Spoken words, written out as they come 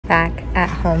back at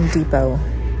Home Depot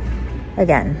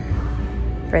again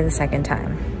for the second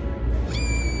time.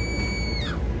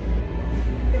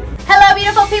 Hello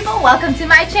beautiful people, welcome to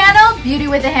my channel, Beauty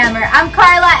with the Hammer. I'm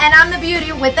Carla and I'm the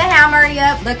beauty with the hammer.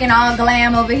 Yep, looking all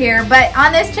glam over here. But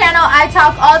on this channel, I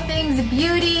talk all things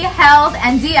beauty, health,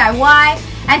 and DIY.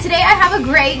 And today I have a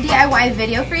great DIY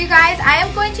video for you guys. I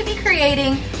am going to be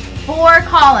creating 4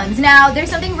 columns. Now, there's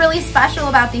something really special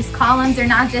about these columns. They're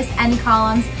not just any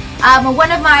columns.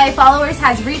 One of my followers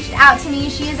has reached out to me.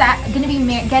 She is going to be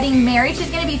getting married. She's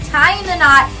going to be tying the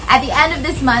knot at the end of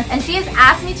this month, and she has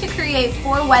asked me to create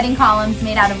 4 wedding columns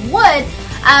made out of wood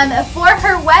for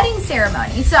her wedding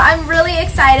ceremony. So I'm really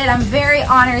excited. I'm very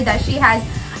honored that she has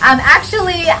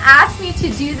actually asked me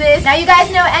to do this. Now, you guys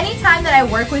know anytime that I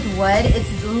work with wood,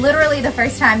 it's literally the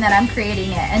first time that I'm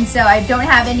creating it, and so I don't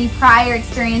have any prior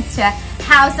experience to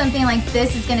how something like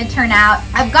this is going to turn out.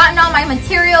 I've gotten all my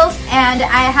materials and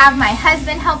I have my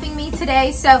husband helping me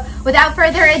today. So without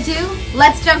further ado,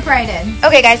 let's jump right in.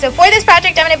 Okay guys, so for this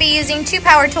project, I'm going to be using 2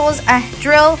 power tools, a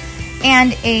drill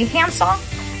and a handsaw.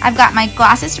 I've got my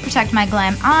glasses to protect my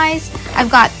glam eyes.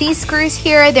 I've got these screws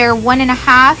here. They're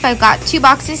 1.5. I've got 2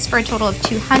 boxes for a total of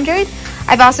 200.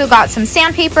 I've also got some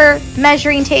sandpaper,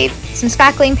 measuring tape, some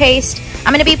spackling paste.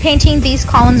 I'm going to be painting these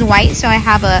columns white, so I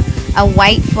have a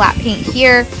white flat paint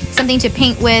here, something to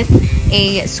paint with,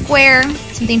 a square,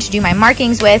 something to do my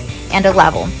markings with, and a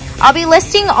level. I'll be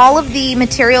listing all of the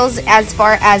materials as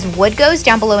far as wood goes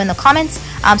down below in the comments,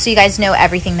 so you guys know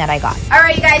everything that I got.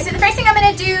 Alright you guys, so the first thing I'm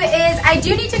going to do is I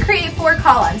do need to create 4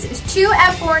 columns. It's 2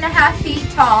 at 4.5 feet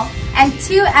tall and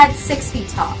 2 at 6 feet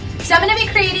tall. So I'm going to be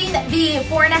creating the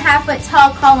 4.5 foot tall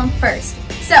column first.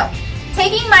 So,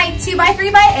 taking my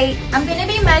 2x3x8, I'm going to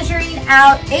be measuring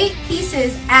out 8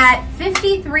 pieces at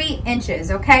 53 inches,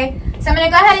 okay? So I'm going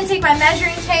to go ahead and take my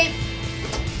measuring tape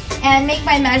and make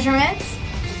my measurements.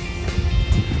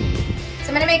 So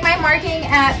I'm going to make my marking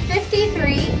at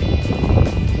 53,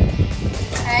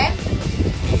 okay?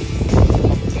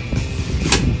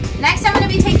 Next, I'm going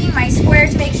to be taking my square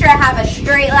to make sure I have a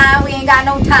straight line. We ain't got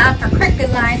no time for crooked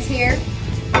lines here,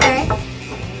 okay?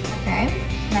 Okay,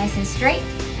 nice and straight.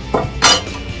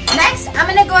 Next, I'm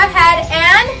going to go ahead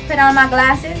and put on my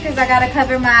glasses because I got to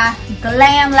cover my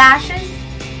glam lashes.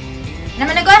 And I'm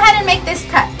going to go ahead and make this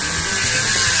cut.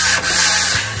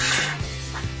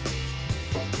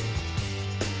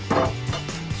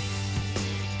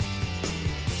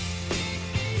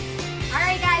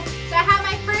 Alright guys, so I have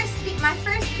my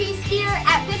first piece here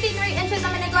at 53 inches.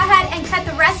 I'm going to go ahead and cut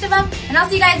the rest of them, and I'll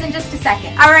see you guys in just a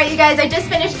second. Alright you guys, I just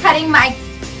finished cutting my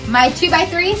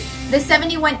 2x3, the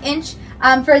 71 inch.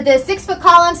 For the 6 foot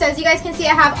column. So as you guys can see,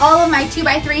 I have all of my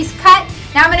 2x3s cut.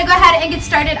 Now I'm going to go ahead and get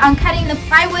started on cutting the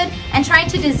plywood and trying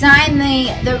to design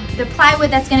the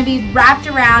plywood that's going to be wrapped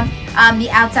around the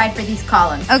outside for these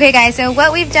columns. Okay guys, so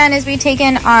what we've done is we've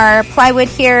taken our plywood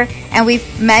here and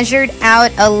we've measured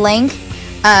out a length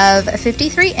of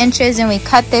 53 inches and we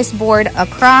cut this board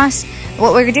across.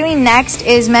 What we're doing next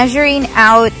is measuring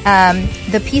out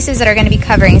the pieces that are going to be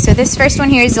covering. So this first one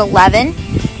here is 11.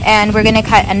 And we're going to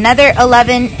cut another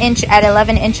 11 inch at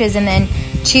 11 inches and then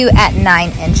 2 at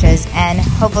 9 inches and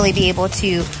hopefully be able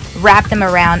to wrap them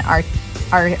around our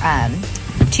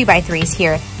 2x3s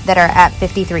here that are at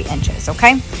 53 inches,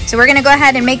 okay? So we're going to go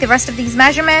ahead and make the rest of these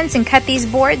measurements and cut these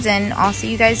boards, and I'll show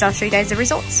you guys the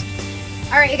results.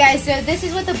 All right, you guys, so this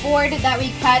is what the board that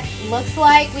we cut looks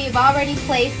like. We've already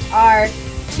placed our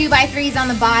 2x3s on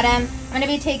the bottom. I'm going to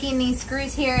be taking these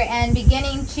screws here and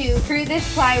beginning to screw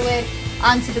this plywood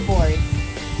onto the boards.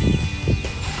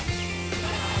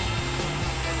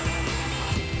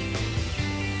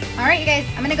 All right, you guys,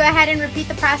 I'm gonna go ahead and repeat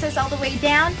the process all the way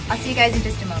down. I'll see you guys in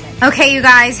just a moment. Okay, you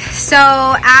guys, so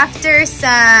after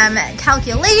some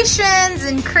calculations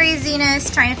and craziness,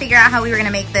 trying to figure out how we were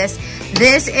gonna make this,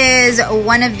 this is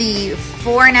one of the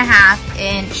 4.5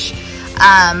 inch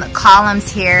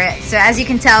columns here. So as you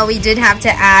can tell, we did have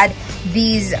to add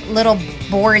these little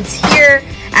boards here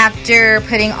after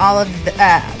putting all of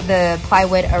the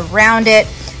plywood around it,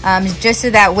 just so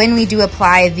that when we do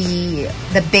apply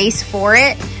the base for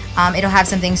it, it'll have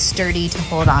something sturdy to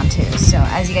hold on to. So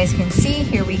as you guys can see,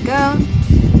 here we go.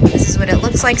 This is what it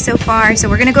looks like so far. So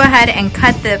we're gonna go ahead and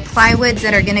cut the plywoods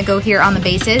that are gonna go here on the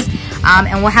bases,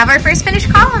 and we'll have our first finished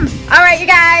column. All right, you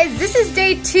guys, this is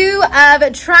day 2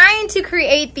 of trying to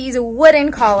create these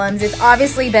wooden columns. It's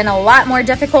obviously been a lot more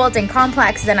difficult and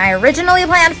complex than I originally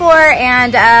planned for,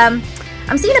 and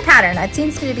I'm seeing a pattern. That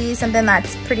seems to be something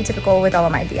that's pretty typical with all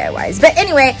of my DIYs. But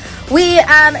anyway,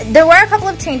 there were a couple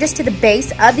of changes to the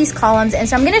base of these columns, and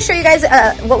so I'm gonna show you guys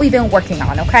what we've been working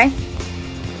on, okay?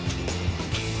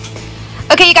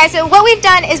 Okay, you guys, so what we've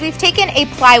done is we've taken a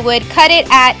plywood, cut it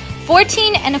at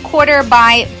 14 1/4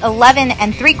 by 11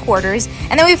 3/4,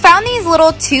 and then we found these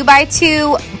little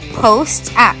 2x2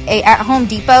 posts at Home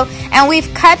Depot, and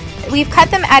we've cut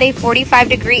them at a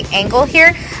 45-degree angle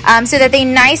here, so that they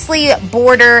nicely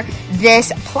border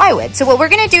this plywood. So what we're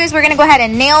gonna do is we're gonna go ahead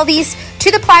and nail these to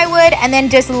the plywood, and then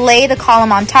just lay the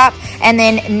column on top, and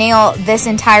then nail this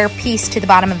entire piece to the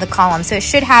bottom of the column. So it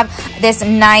should have this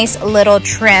nice little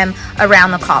trim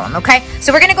around the column, okay?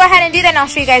 So we're gonna go ahead and do that, and I'll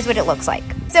show you guys what it looks like.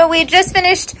 So we just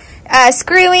finished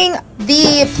screwing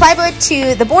the plywood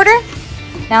to the border.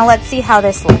 Now let's see how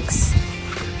this looks.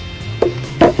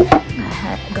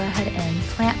 Go ahead and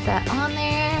clamp that on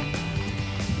there.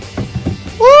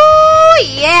 Woo,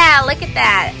 yeah, look at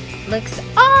that. Looks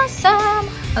awesome.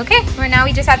 Okay, now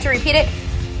we just have to repeat it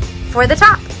for the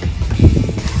top.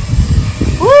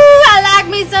 Woo, I like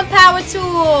me some power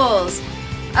tools.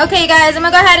 Okay, guys, I'm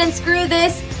gonna go ahead and screw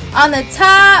this on the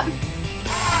top.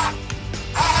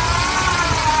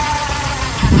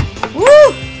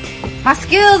 Woo, my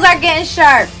skills are getting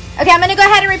sharp. Okay, I'm gonna go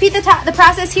ahead and repeat the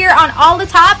process here on all the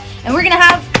top, and we're gonna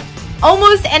have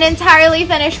almost an entirely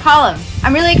finished column.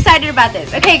 I'm really excited about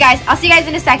this. Okay, guys, I'll see you guys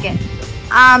in a second.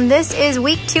 This is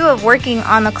week 2 of working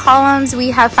on the columns.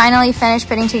 We have finally finished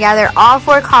putting together all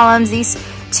 4 columns. These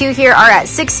 2 here are at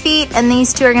 6 feet, and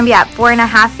these 2 are gonna be at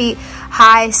 4.5 feet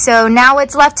high. So now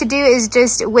what's left to do is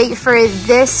just wait for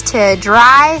this to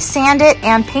dry, sand it,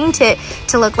 and paint it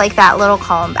to look like that little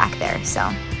column back there. So,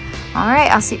 all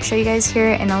right, I'll show you guys here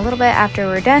in a little bit after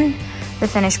we're done the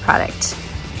finished product.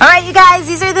 All right, you guys,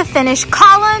 these are the finished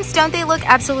columns. Don't they look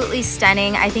absolutely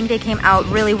stunning? I think they came out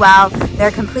really well. They're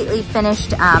completely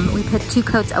finished. We put 2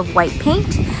 coats of white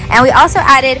paint, and we also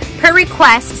added, per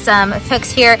request, some hooks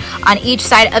here on each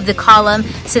side of the column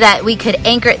so that they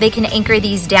can anchor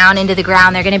these down into the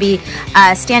ground. They're gonna be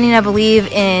standing, I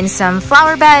believe, in some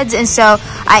flower beds, and so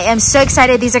I am so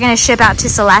excited. These are gonna ship out to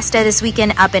Celeste this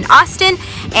weekend up in Austin,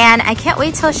 and I can't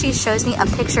wait till she shows me a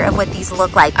picture of what these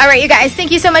look like. All right, you guys,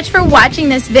 thank you so much for watching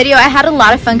this video. I had a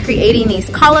lot of fun creating these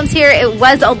columns here. It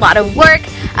was a lot of work.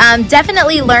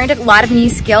 Definitely learned a lot of new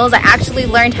skills. I actually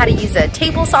learned how to use a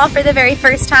table saw for the very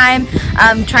first time,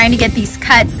 trying to get these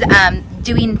cuts,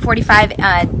 doing 45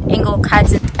 angle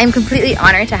cuts. I'm completely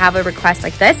honored to have a request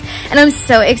like this, and I'm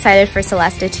so excited for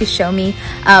Celeste to show me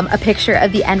a picture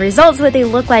of the end results, what they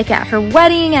look like at her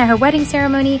wedding, at her wedding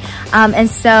ceremony. And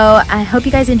so I hope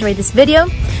you guys enjoyed this video.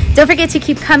 Don't forget to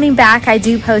keep coming back. I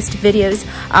do post videos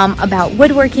about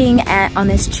woodworking on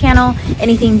this channel,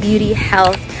 anything beauty,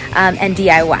 health, and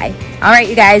DIY. All right,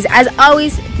 you guys, as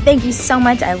always, thank you so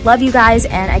much. I love you guys,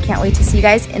 and I can't wait to see you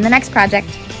guys in the next project.